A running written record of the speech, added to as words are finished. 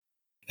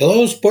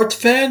Hello, sports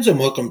fans, and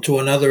welcome to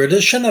another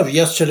edition of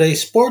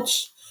Yesterday's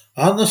Sports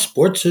on the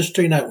Sports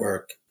History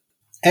Network.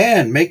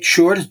 And make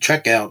sure to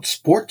check out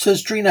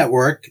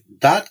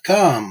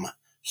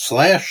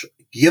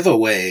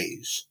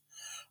sportshistorynetwork.com/giveaways.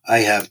 I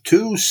have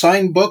two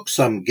signed books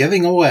I'm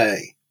giving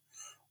away.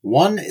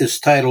 One is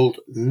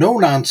titled No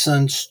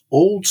Nonsense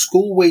Old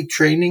School Weight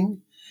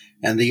Training,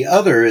 and the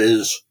other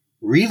is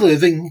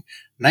Reliving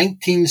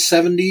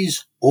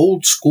 1970s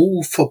Old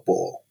School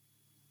Football.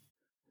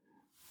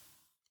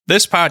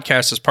 This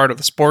podcast is part of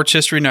the Sports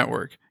History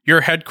Network,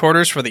 your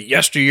headquarters for the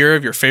yesteryear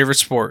of your favorite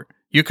sport.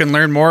 You can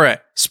learn more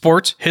at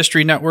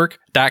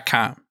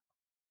sportshistorynetwork.com.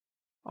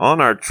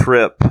 On our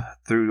trip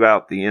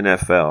throughout the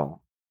NFL,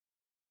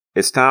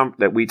 it's time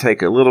that we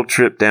take a little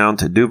trip down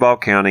to Duval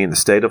County in the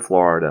state of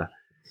Florida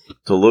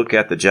to look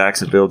at the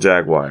Jacksonville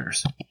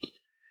Jaguars.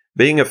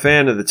 Being a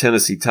fan of the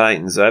Tennessee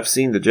Titans, I've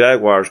seen the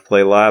Jaguars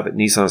play live at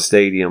Nissan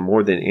Stadium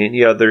more than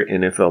any other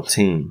NFL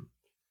team.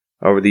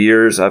 Over the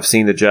years, I've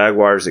seen the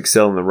Jaguars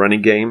excel in the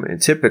running game and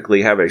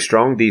typically have a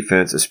strong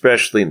defense,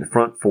 especially in the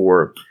front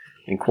four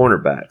and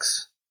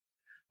cornerbacks.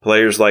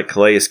 Players like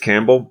Calais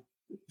Campbell,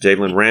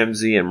 Jalen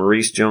Ramsey, and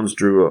Maurice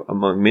Jones-Drew,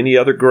 among many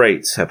other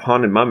greats, have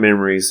haunted my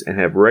memories and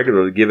have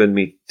regularly given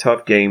me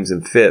tough games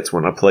and fits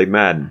when I play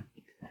Madden.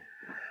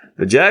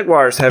 The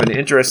Jaguars have an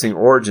interesting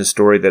origin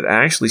story that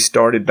actually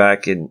started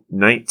back in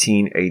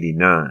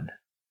 1989.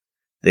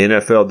 The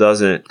NFL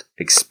doesn't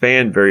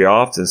expand very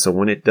often, so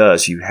when it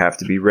does, you have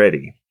to be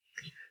ready.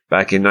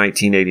 Back in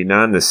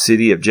 1989, the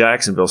city of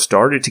Jacksonville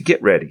started to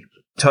get ready.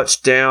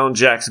 Touchdown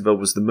Jacksonville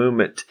was the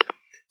movement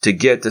to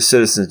get the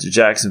citizens of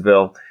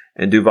Jacksonville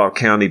and Duval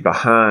County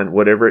behind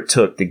whatever it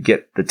took to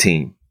get the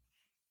team.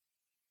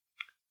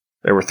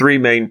 There were three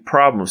main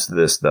problems to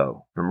this,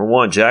 though. Number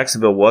one,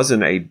 Jacksonville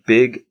wasn't a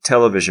big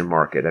television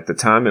market. At the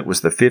time, it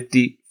was the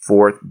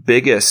 54th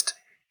biggest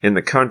in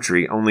the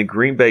country. Only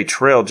Green Bay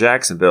trailed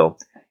Jacksonville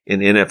in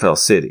NFL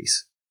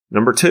cities.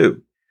 Number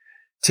two,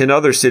 10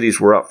 other cities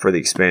were up for the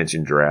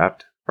expansion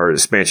draft, or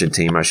expansion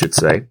team, I should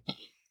say.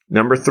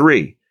 Number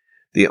three,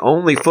 the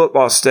only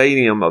football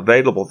stadium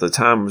available at the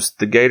time was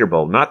the Gator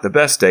Bowl. Not the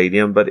best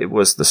stadium, but it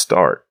was the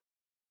start.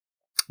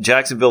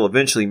 Jacksonville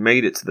eventually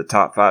made it to the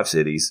top 5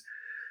 cities,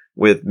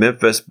 with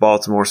Memphis,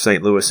 Baltimore,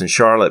 St. Louis, and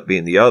Charlotte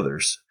being the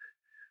others.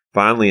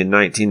 Finally, in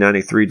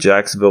 1993,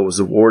 Jacksonville was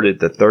awarded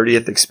the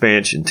 30th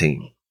expansion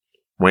team.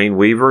 Wayne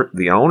Weaver,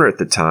 the owner at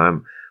the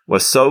time,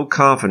 was so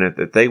confident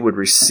that they would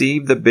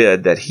receive the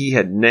bid that he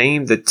had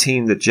named the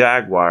team the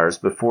Jaguars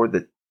before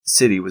the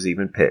city was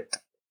even picked.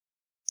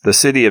 The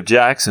city of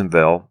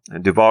Jacksonville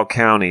and Duval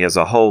County as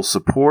a whole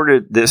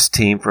supported this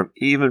team from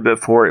even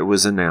before it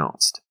was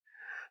announced.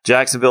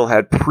 Jacksonville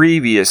had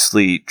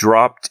previously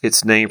dropped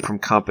its name from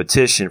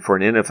competition for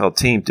an NFL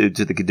team due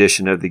to the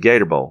condition of the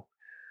Gator Bowl.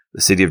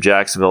 The city of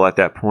Jacksonville at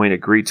that point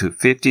agreed to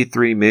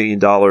 $53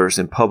 million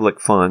in public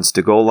funds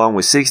to go along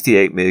with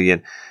 $68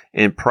 million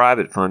in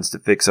private funds to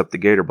fix up the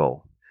Gator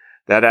Bowl.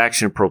 That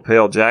action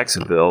propelled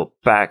Jacksonville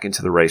back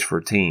into the race for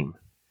a team.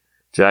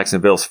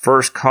 Jacksonville's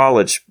first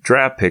college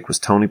draft pick was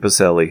Tony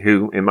Pacelli,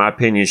 who, in my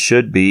opinion,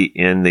 should be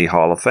in the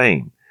Hall of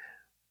Fame.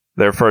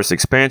 Their first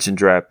expansion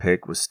draft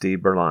pick was Steve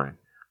Berline.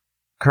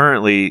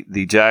 Currently,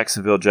 the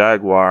Jacksonville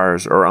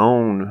Jaguars are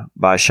owned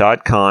by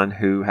Shad Khan,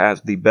 who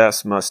has the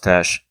best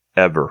mustache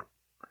ever.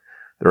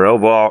 Their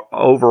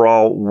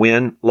overall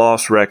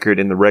win-loss record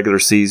in the regular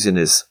season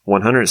is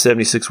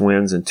 176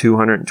 wins and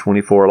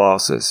 224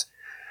 losses.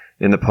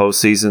 In the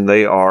postseason,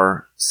 they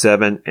are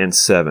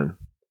 7-7.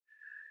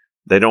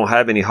 They don't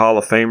have any Hall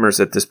of Famers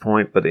at this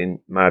point, but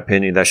in my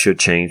opinion, that should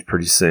change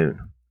pretty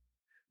soon.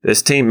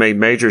 This team made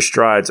major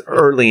strides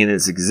early in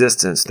its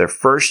existence. Their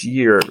first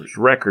year's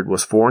record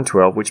was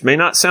 4-12, which may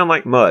not sound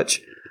like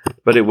much,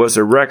 but it was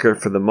a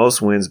record for the most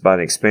wins by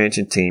an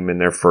expansion team in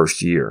their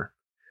first year.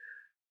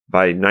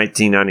 By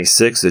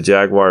 1996, the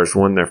Jaguars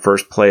won their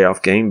first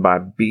playoff game by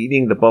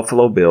beating the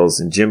Buffalo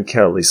Bills in Jim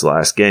Kelly's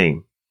last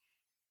game.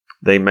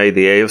 They made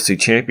the AFC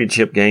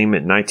Championship game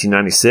in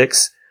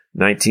 1996,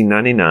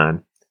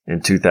 1999,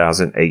 and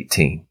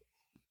 2018.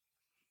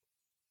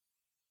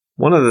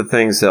 One of the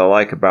things that I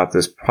like about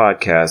this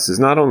podcast is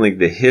not only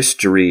the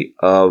history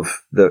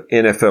of the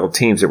NFL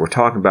teams that we're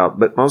talking about,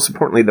 but most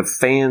importantly, the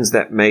fans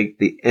that make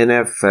the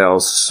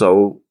NFL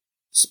so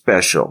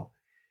special.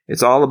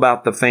 It's all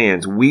about the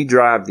fans. We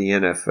drive the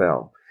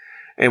NFL.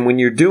 And when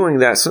you're doing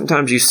that,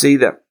 sometimes you see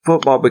that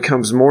football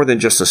becomes more than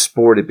just a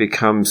sport. It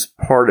becomes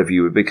part of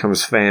you. It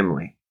becomes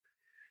family.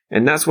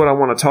 And that's what I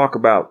want to talk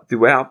about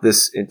throughout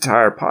this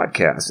entire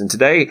podcast. And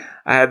today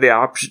I have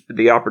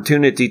the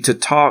opportunity to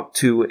talk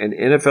to an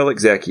NFL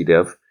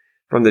executive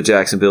from the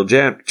Jacksonville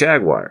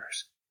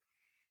Jaguars.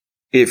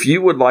 If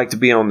you would like to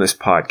be on this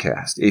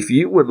podcast, if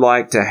you would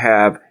like to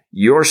have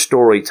your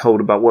story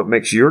told about what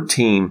makes your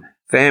team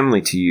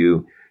family to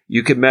you,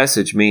 you can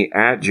message me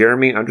at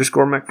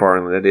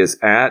Jeremy_McFarland. That is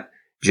at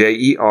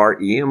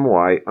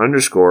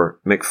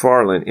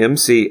JEREMY_McFarland,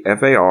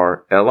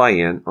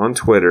 MCFARLIN on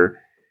Twitter.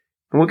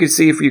 And we can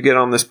see if you get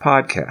on this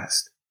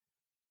podcast.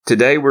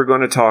 Today we're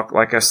going to talk,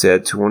 like I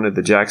said, to one of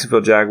the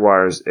Jacksonville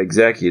Jaguars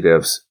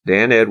executives,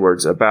 Dan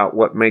Edwards, about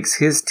what makes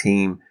his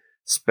team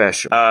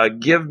special.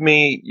 Give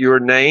me your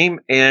name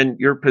and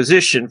your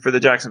position for the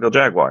Jacksonville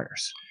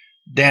Jaguars.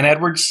 Dan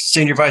Edwards,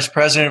 Senior Vice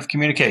President of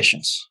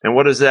Communications. And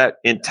what does that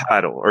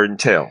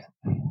entail?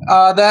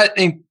 That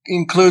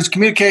includes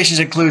communications,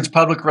 includes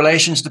public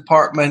relations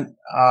department,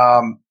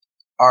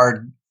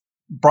 our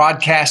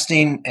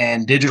broadcasting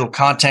and digital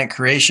content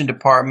creation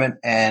department,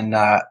 and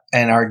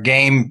our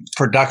game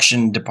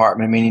production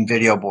department, meaning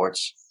video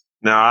boards.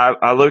 Now,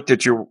 I looked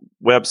at your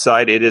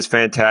website. It is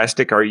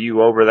fantastic. Are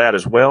you over that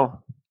as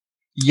well?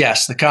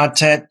 Yes, the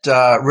content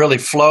really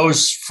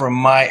flows from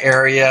my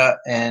area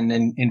and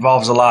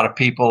involves a lot of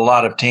people, a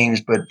lot of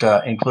teams, but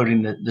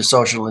including the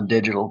social and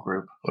digital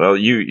group. Well,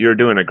 you're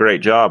doing a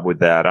great job with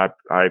that.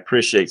 I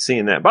appreciate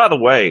seeing that. By the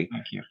way,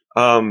 thank you.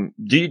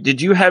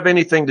 Did you have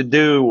anything to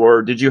do,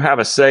 or did you have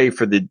a say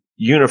for the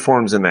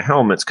uniforms and the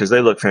helmets? Because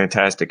they look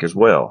fantastic as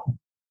well.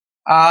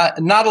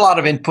 Not a lot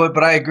of input,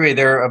 but I agree.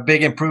 They're a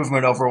big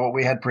improvement over what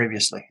we had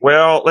previously.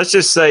 Well, let's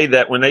just say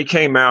that when they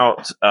came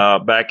out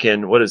back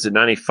in,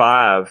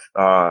 95,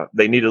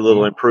 they needed a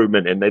little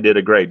improvement, and they did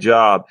a great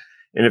job.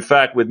 And in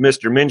fact, with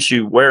Mr.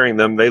 Minshew wearing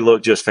them, they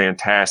look just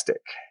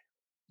fantastic.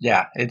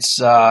 Yeah, it's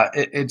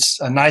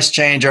a nice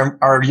change.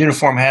 Our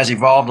uniform has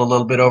evolved a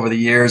little bit over the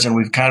years, and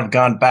we've kind of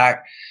gone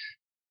back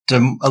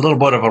to a little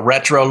bit of a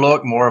retro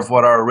look, more of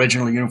what our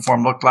original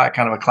uniform looked like,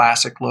 kind of a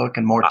classic look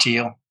and more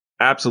teal.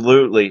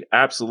 Absolutely.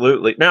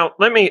 Now,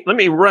 let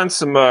me run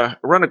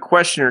a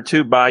question or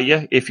two by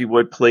you, if you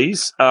would,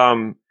 please.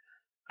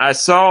 I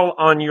saw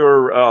on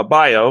your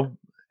bio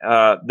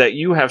that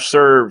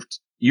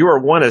you are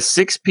one of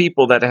 6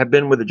 people that have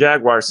been with the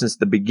Jaguars since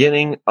the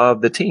beginning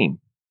of the team.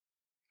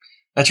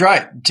 That's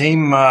right. The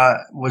team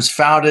was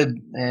founded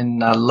in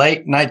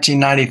late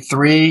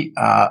 1993.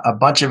 A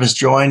bunch of us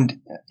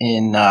joined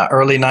in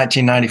early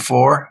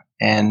 1994,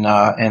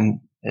 and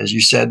as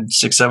you said,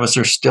 6 of us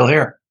are still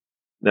here.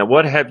 Now,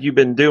 what have you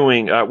been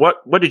doing?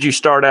 What did you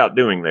start out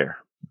doing there?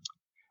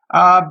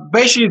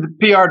 Basically, the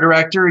PR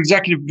director,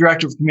 executive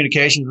director of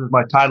communications was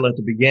my title at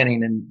the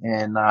beginning,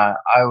 and I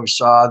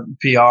oversaw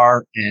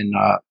PR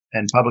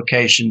and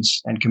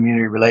publications and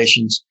community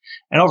relations.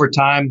 And over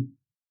time,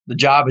 the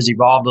job has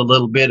evolved a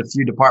little bit. A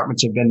few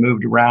departments have been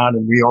moved around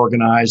and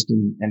reorganized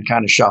and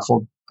kind of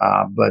shuffled.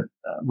 But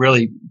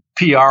really,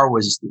 PR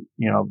was,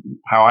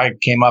 how I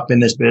came up in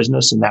this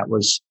business, and that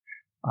was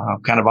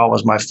kind of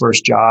always my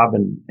first job,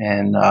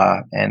 and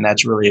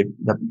that's really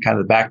the kind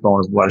of the backbone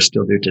of what I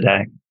still do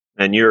today.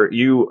 And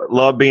you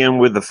love being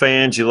with the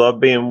fans. You love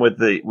being with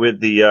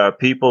the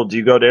people. Do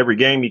you go to every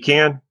game you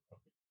can?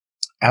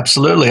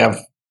 Absolutely, I've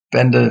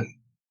been to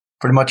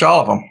pretty much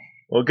all of them.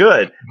 Well,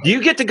 good. Do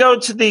you get to go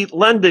to the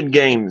London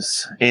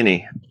games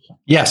any?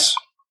 Yes,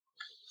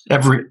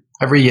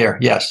 every year.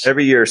 Yes,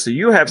 every year. So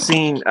you have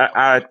seen.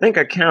 I think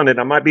I counted.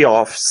 I might be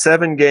off.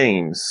 7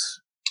 games.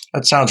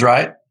 That sounds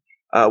right.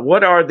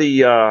 What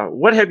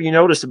have you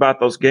noticed about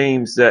those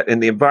games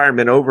and the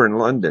environment over in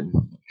London?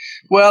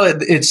 Well,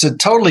 it's a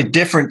totally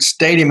different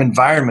stadium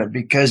environment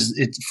because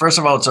first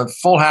of all, it's a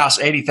full house,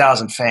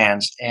 80,000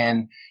 fans,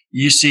 and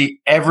you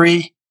see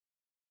every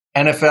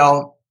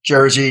NFL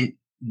jersey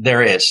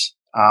there is.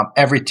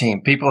 Every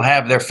team. People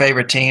have their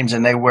favorite teams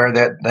and they wear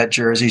that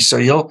jersey. So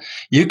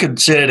you could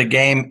sit at a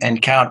game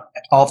and count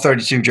all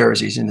 32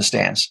 jerseys in the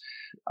stands.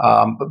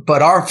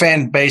 But our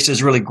fan base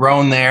has really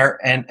grown there.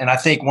 And I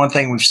think one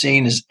thing we've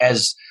seen is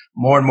as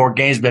more and more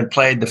games have been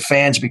played, the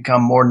fans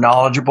become more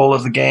knowledgeable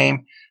of the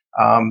game,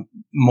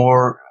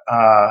 more,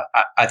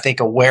 I think,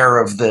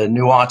 aware of the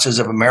nuances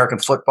of American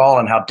football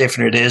and how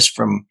different it is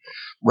from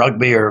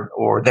rugby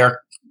or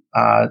their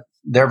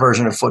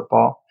version of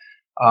football.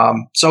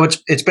 So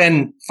it's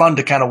been fun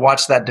to kind of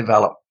watch that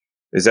develop.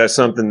 Is that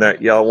something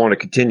that y'all want to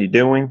continue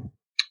doing?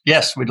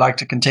 Yes, we'd like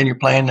to continue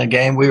playing the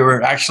game. We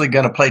were actually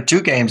going to play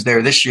 2 games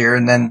there this year,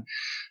 and then,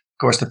 of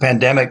course, the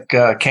pandemic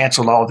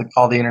canceled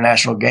all the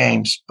international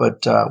games.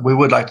 But we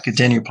would like to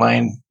continue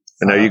playing.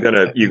 And are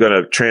you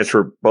gonna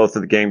transfer both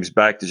of the games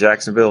back to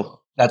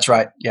Jacksonville? That's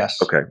right. Yes.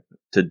 Okay.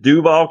 To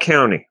Duval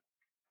County.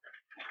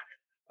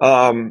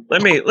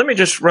 Let me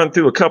just run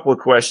through a couple of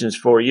questions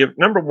for you.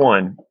 Number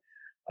one,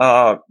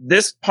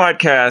 this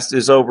podcast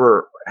is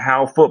over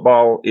how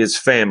football is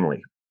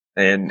family,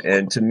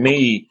 and to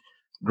me,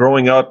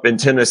 growing up in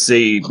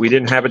Tennessee, we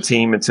didn't have a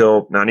team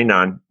until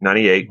 99,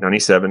 98,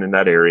 97 in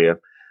that area.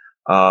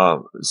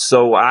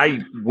 So I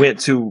went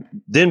to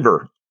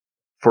Denver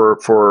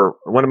for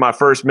one of my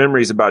first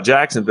memories about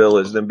Jacksonville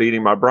is them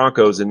beating my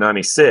Broncos in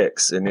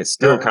 96, and it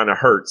still kind of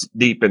hurts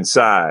deep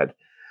inside.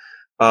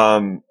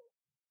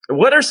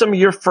 What are some of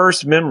your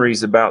first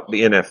memories about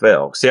the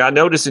NFL? See, I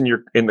noticed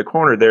in the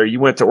corner there, you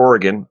went to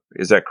Oregon.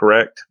 Is that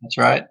correct? That's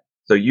right.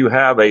 So you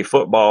have a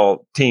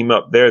football team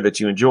up there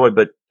that you enjoy,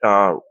 but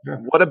Sure.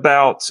 What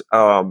about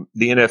the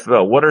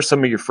NFL? What are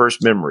some of your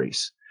first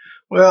memories?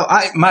 Well,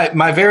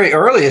 my very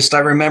earliest, I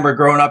remember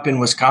growing up in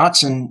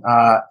Wisconsin.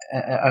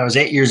 I was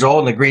 8 years old,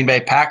 and the Green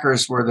Bay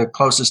Packers were the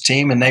closest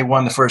team, and they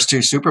won the first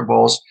 2 Super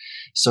Bowls.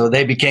 So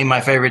they became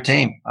my favorite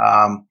team.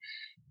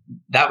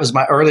 That was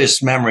my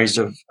earliest memories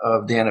of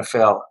the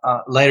NFL.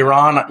 Later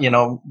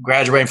on,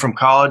 graduating from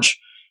college,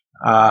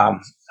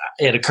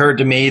 it occurred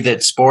to me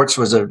that sports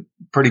was a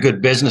pretty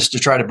good business to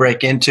try to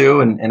break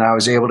into, and I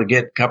was able to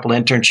get a couple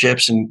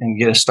internships and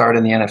get a start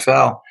in the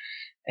NFL.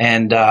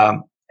 And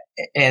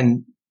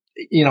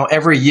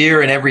every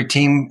year and every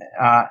team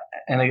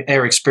and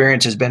their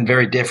experience has been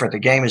very different. The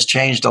game has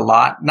changed a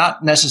lot,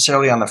 not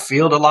necessarily on the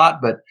field a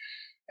lot, but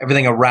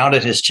everything around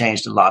it has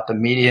changed a lot. The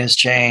media has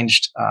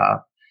changed.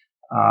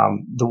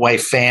 The way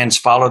fans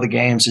follow the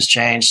games has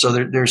changed. So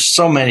there's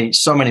so many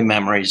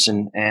memories,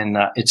 and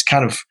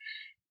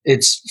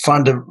it's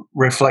fun to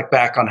reflect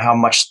back on how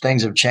much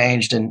things have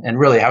changed and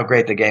really how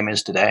great the game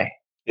is today.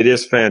 It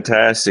is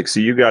fantastic. So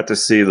you got to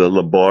see the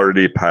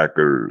Lombardi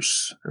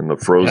Packers and the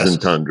frozen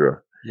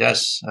tundra.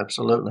 Yes,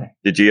 absolutely.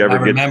 Did you ever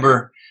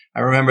I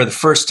remember the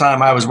first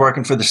time I was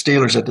working for the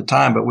Steelers at the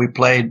time, but we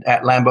played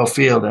at Lambeau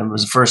Field, and it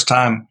was the first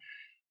time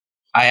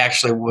I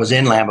actually was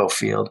in Lambeau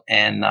Field.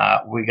 And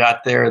we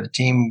got there, the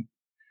team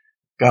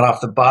got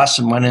off the bus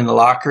and went in the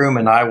locker room,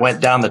 and I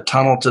went down the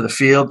tunnel to the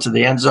field, to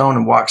the end zone,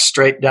 and walked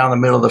straight down the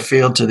middle of the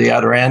field to the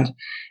other end.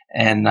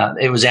 And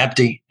it was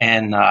empty,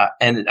 and I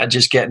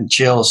just getting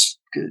chills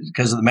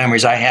because of the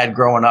memories I had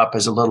growing up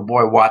as a little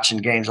boy watching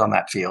games on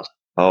that field.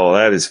 Oh,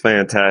 that is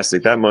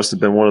fantastic. That must have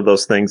been one of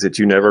those things that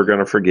you're never going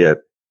to forget.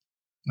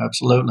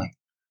 Absolutely.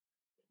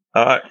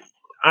 I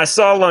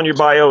saw on your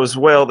bio as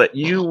well that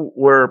you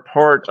were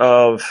part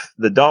of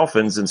the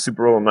Dolphins in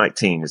Super Bowl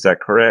 19. Is that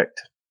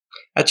correct?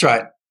 That's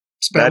right.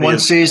 Spent one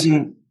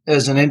season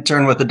as an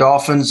intern with the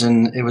Dolphins,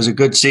 and it was a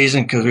good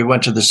season because we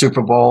went to the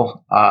Super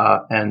Bowl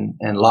and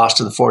lost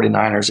to the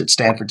 49ers at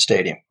Stanford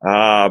Stadium.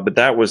 But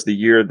that was the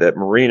year that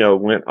Marino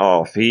went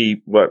off.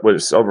 He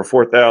was over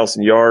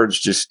 4,000 yards,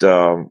 just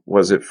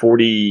was it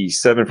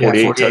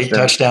 48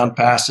 touchdown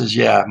passes.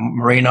 Yeah,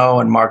 Marino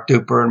and Mark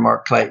Duper and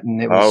Mark Clayton.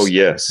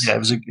 Yes. Yeah,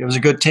 it was a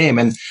good team.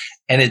 And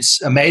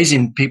it's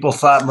amazing. People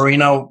thought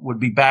Marino would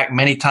be back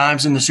many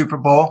times in the Super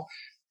Bowl,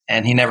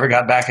 and he never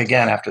got back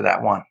again after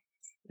that one.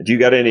 Did you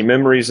got any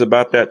memories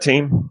about that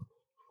team?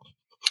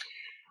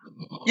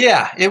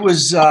 Yeah, it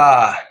was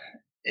a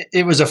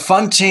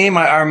fun team.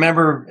 I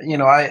remember,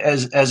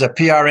 as a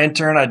PR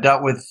intern, I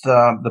dealt with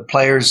the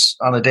players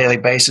on a daily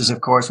basis,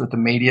 of course, with the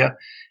media.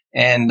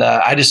 And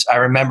I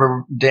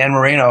remember Dan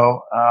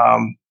Marino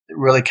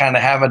really kind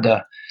of having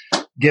to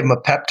give him a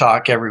pep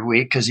talk every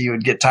week because he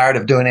would get tired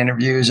of doing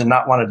interviews and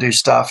not want to do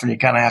stuff. And you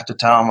kind of have to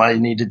tell him, well,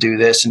 you need to do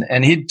this.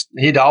 And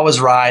he'd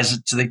always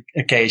rise to the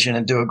occasion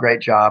and do a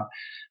great job.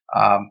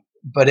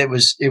 But it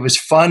was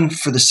fun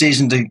for the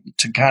season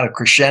to kind of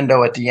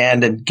crescendo at the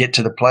end and get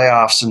to the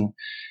playoffs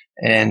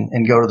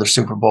and go to the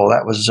Super Bowl.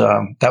 That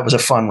was a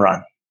fun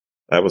run.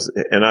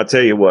 And I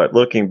tell you what,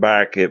 looking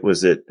back, he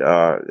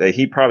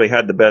probably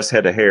had the best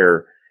head of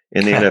hair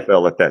in the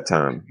NFL at that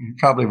time.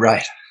 Probably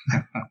right.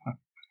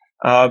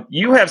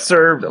 You have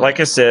served, like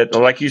you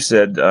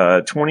said,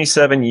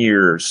 27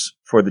 years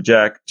for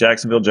the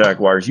Jacksonville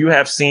Jaguars. You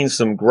have seen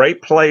some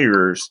great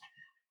players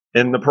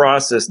in the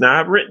process.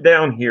 Now, I've written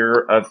down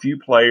here a few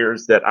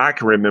players that I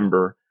can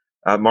remember.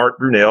 Mark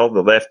Brunell,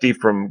 the lefty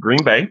from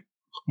Green Bay,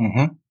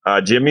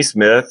 Jimmy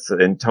Smith,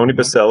 and Tony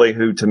Baselli,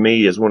 who to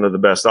me is one of the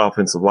best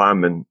offensive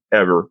linemen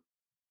ever.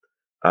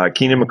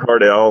 Keenan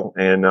McCardell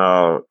and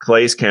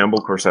Calais Campbell.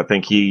 Of course, I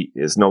think he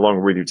is no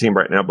longer with your team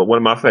right now, but one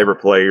of my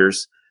favorite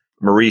players,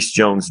 Maurice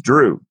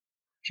Jones-Drew.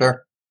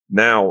 Sure.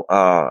 Now,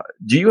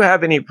 do you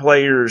have any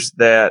players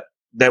that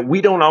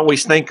we don't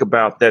always think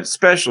about that's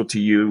special to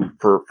you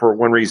for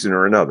one reason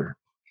or another?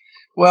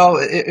 Well,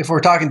 if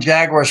we're talking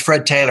Jaguars,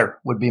 Fred Taylor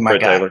would be my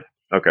guy. Taylor.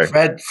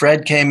 Okay.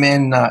 Fred came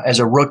in as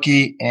a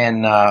rookie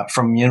and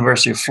from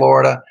University of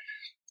Florida,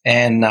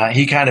 and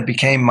he kind of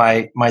became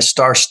my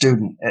star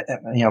student,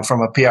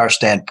 from a PR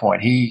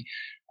standpoint. He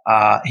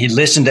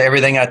listened to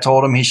everything I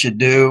told him he should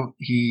do.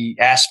 He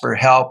asked for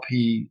help.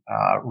 He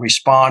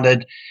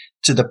responded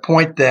to the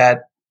point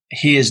that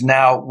he is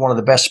now one of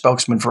the best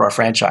spokesmen for our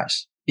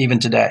franchise, even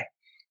today.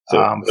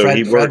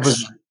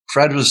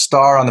 Fred was a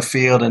star on the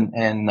field,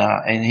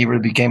 and he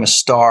really became a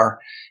star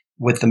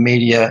with the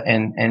media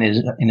and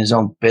in his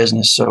own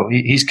business. So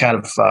he's kind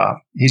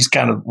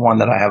of one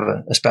that I have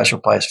a special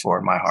place for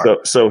in my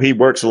heart. So he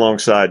works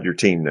alongside your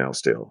team now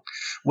still.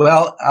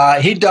 Well,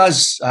 he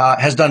has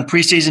done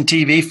preseason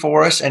TV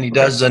for us, and he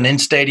does an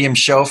in-stadium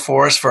show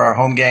for us for our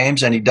home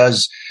games, and he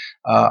does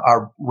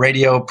our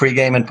radio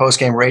pregame and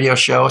postgame radio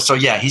show. So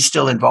yeah, he's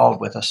still involved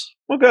with us.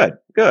 Well,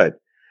 good.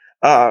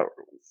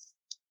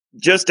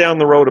 Just down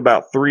the road,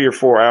 about 3 or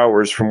 4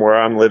 hours from where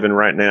I'm living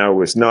right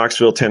now, is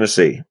Knoxville,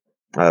 Tennessee,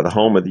 the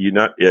home of the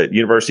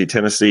University of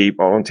Tennessee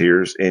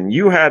Volunteers. And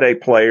you had a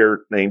player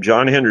named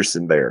John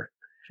Henderson there.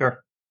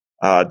 Sure.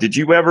 Did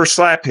you ever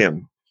slap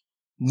him?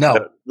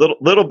 No.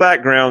 Little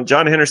background: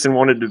 John Henderson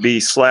wanted to be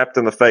slapped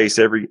in the face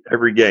every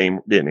game,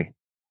 didn't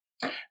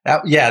he?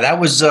 That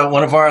was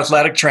one of our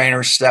athletic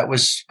trainers. That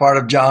was part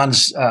of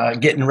John's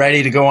getting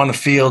ready to go on the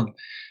field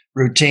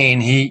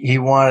routine. He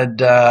wanted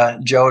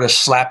Joe to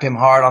slap him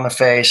hard on the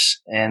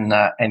face and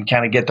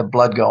kind of get the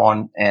blood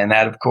going, and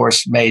that of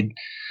course made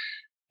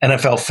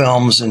NFL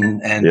Films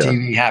and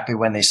TV happy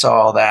when they saw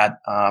all that.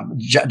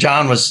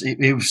 John was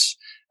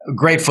a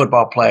great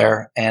football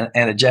player and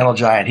a gentle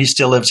giant. He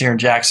still lives here in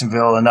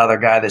Jacksonville. Another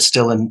guy that's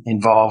still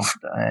involved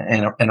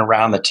and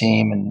around the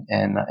team,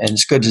 and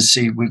it's good to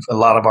see we've a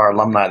lot of our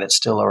alumni that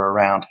still are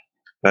around.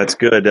 That's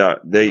good.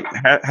 They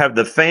have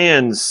the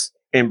fans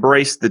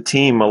embraced the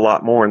team a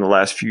lot more in the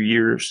last few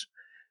years.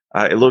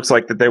 It looks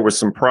like that there was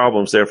some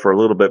problems there for a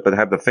little bit, but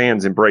have the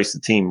fans embraced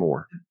the team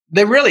more?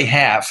 They really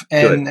have,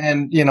 and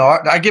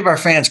I give our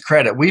fans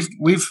credit.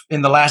 We've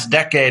in the last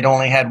decade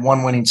only had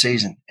one winning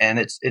season, and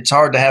it's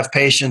hard to have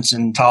patience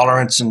and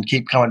tolerance and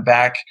keep coming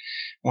back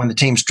when the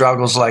team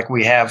struggles like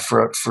we have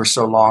for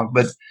so long.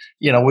 But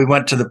we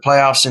went to the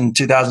playoffs in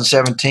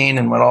 2017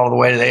 and went all the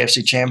way to the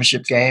AFC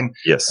Championship game.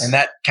 Yes, and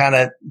that kind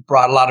of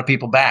brought a lot of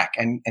people back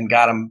and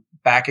got them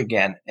back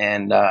again.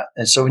 And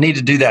so we need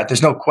to do that.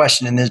 There's no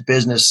question in this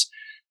business.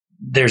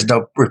 There's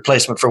no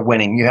replacement for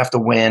winning. You have to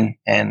win,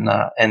 and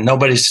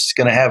nobody's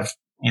going to have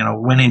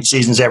winning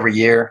seasons every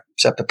year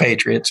except the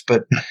Patriots.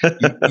 But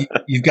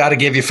you've got to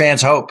give your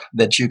fans hope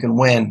that you can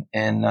win,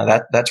 and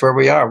that's where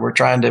we are. We've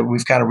kind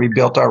of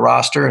rebuilt our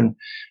roster, and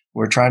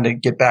we're trying to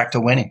get back to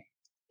winning.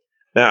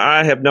 Now,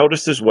 I have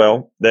noticed as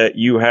well that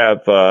you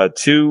have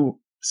two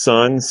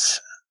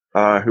sons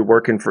who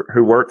work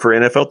for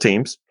NFL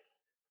teams.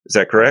 Is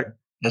that correct?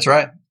 That's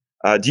right.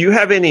 Do you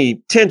have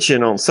any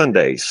tension on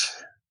Sundays?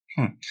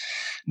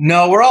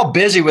 No, we're all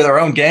busy with our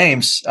own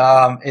games.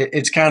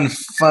 It's kind of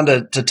fun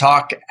to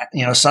talk,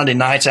 Sunday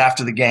nights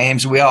after the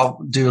games. We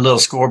all do a little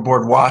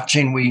scoreboard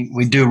watching.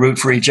 We do root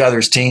for each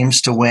other's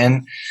teams to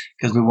win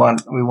because we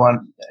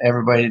want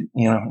everybody,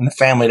 in the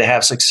family to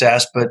have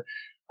success. But,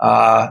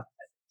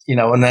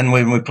 and then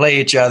when we play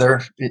each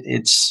other,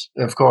 it's,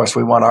 of course,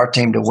 we want our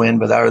team to win.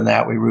 But other than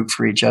that, we root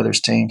for each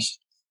other's teams.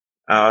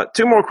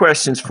 Two more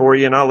questions for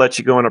you, and I'll let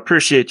you go, and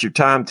appreciate your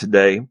time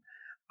today.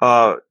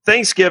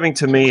 Thanksgiving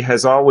to me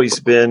has always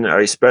been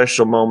a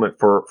special moment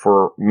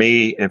for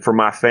me and for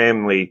my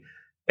family.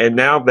 And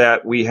now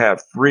that we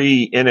have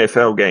 3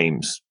 NFL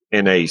games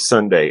in a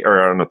Sunday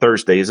or on a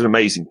Thursday is an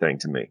amazing thing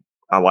to me.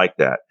 I like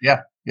that.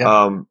 Yeah.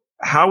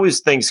 How is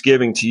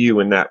Thanksgiving to you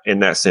in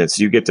that sense?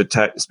 Do you get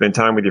to spend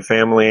time with your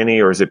family any,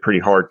 or is it pretty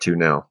hard to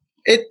now?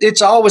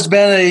 It's always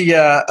been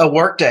a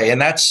work day,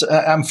 and that's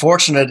I'm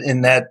fortunate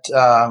in that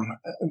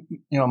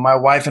my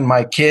wife and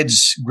my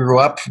kids grew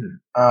up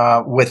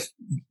with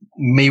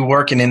me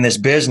working in this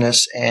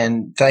business.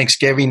 And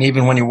Thanksgiving,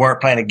 even when you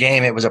weren't playing a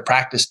game, it was a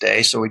practice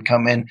day. So we'd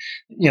come in,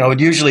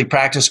 we'd usually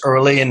practice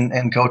early,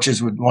 and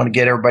coaches would want to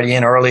get everybody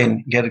in early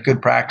and get a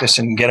good practice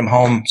and get them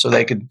home so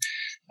they could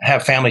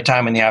have family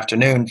time in the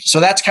afternoon. So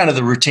that's kind of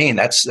the routine.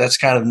 That's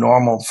kind of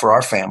normal for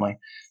our family.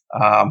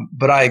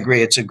 But I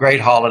agree. It's a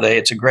great holiday.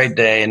 It's a great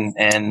day.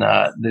 And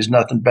there's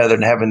nothing better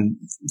than having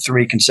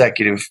 3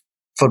 consecutive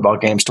football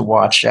games to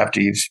watch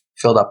after you've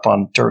filled up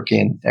on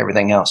turkey and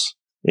everything else.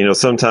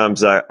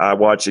 Sometimes I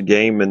watch a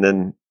game and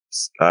then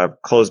I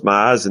close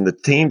my eyes and the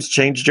teams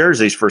change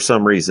jerseys for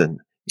some reason.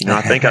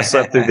 I think I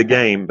slept through the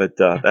game, but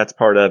that's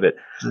part of it.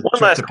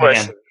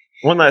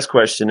 One last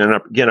question. And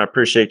again, I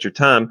appreciate your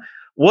time.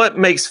 What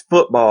makes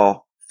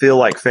football feel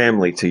like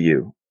family to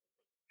you?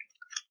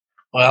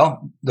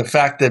 Well, the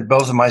fact that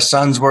both of my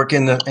sons work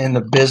in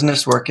the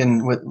business,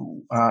 working with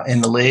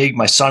in the league.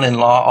 My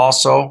son-in-law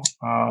also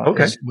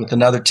is with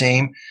another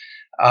team.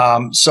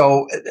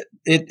 So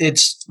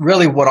it's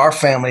really what our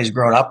family has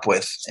grown up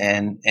with,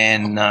 and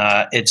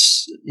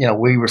it's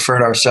we refer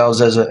to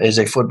ourselves as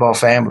a football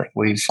family.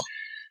 We've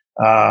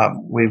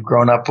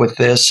grown up with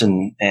this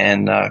and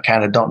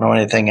kind of don't know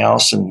anything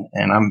else, and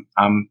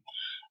I'm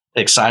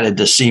excited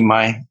to see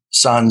my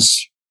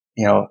sons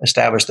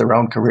establish their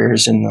own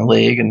careers in the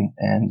league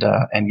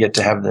and get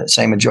to have the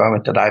same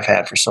enjoyment that I've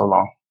had for so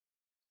long.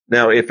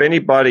 Now, if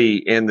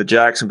anybody in the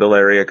Jacksonville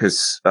area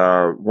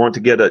want to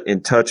get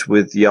in touch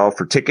with y'all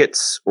for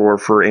tickets or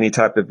for any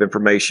type of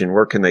information,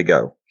 where can they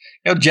go?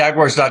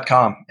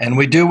 Jaguars.com. And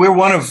we're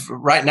one of,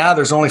 right now,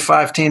 there's only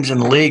 5 teams in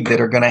the league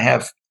that are going to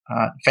have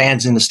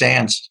fans in the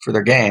stands for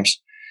their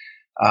games.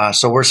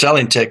 So we're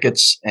selling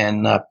tickets,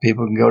 and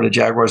people can go to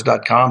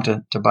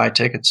Jaguars.com to buy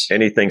tickets.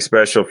 Anything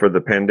special for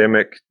the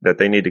pandemic that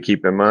they need to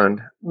keep in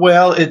mind?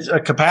 Well,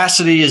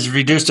 capacity is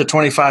reduced to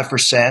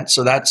 25%.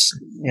 So that's,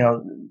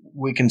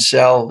 we can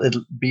sell,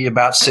 it'll be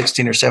about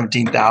 16 or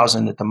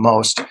 17,000 at the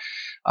most.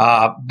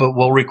 But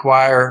we'll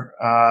require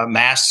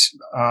masks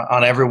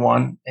on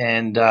everyone,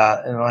 and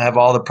we'll have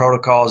all the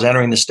protocols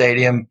entering the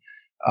stadium.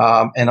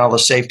 And all the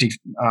safety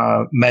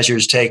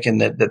measures taken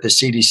that the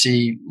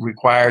CDC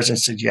requires and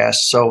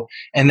suggests. So,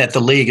 and that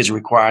the league is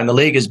requiring. The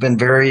league has been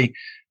very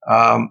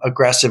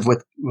aggressive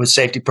with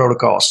safety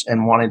protocols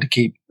and wanting to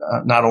keep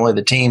not only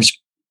the teams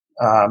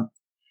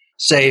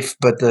safe,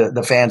 but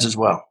the fans as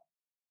well.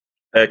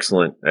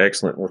 Excellent.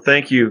 Well,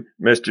 thank you,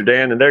 Mr.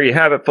 Dan. And there you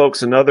have it,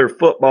 folks. Another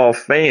football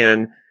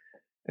fan,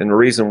 and the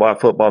reason why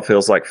football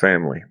feels like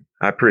family.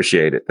 I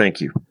appreciate it. Thank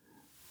you.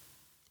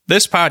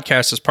 This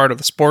podcast is part of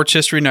the Sports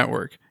History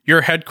Network,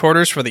 your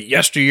headquarters for the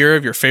yesteryear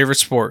of your favorite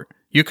sport.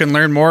 You can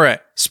learn more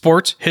at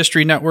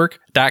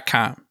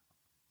sportshistorynetwork.com.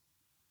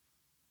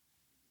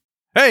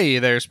 Hey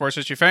there, sports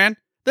history fan.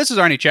 This is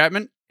Arnie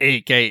Chapman,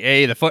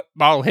 aka the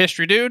Football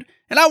History Dude,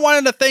 and I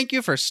wanted to thank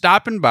you for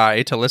stopping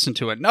by to listen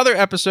to another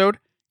episode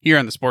here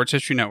on the Sports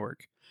History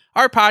Network.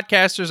 Our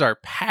podcasters are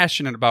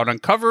passionate about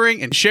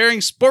uncovering and sharing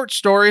sports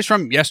stories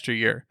from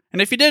yesteryear.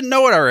 And if you didn't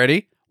know it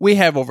already, we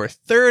have over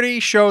 30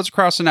 shows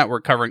across the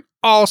network covering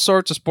all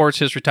sorts of sports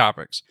history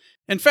topics.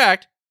 In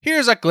fact,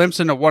 here's a glimpse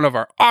into one of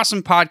our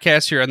awesome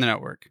podcasts here on the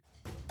network.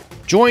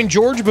 Join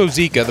George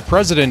Bozica, the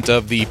president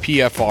of the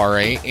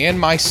PFRA, and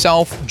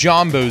myself,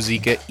 John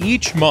Bozica,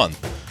 each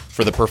month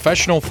for the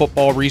Professional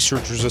Football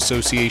Researchers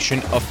Association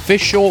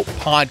official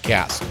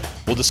podcast.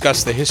 We'll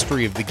discuss the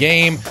history of the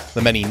game,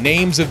 the many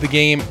names of the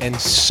game, and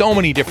so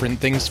many different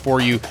things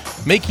for you,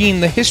 making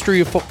the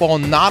history of football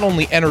not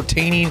only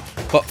entertaining,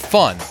 but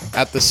fun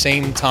at the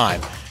same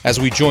time, as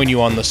we join you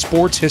on the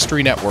Sports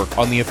History Network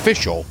on the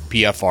official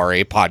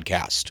PFRA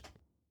podcast.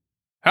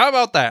 How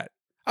about that?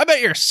 I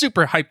bet you're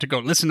super hyped to go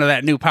listen to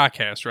that new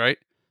podcast, right?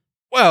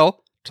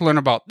 Well, to learn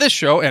about this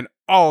show and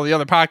all the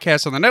other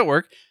podcasts on the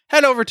network,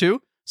 head over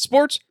to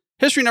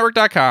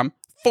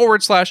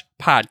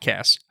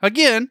sportshistorynetwork.com/podcast.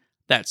 Again,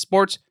 that's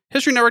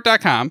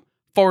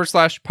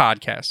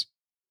sportshistorynetwork.com/podcast.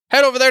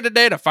 Head over there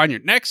today to find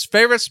your next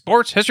favorite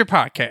sports history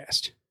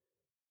podcast.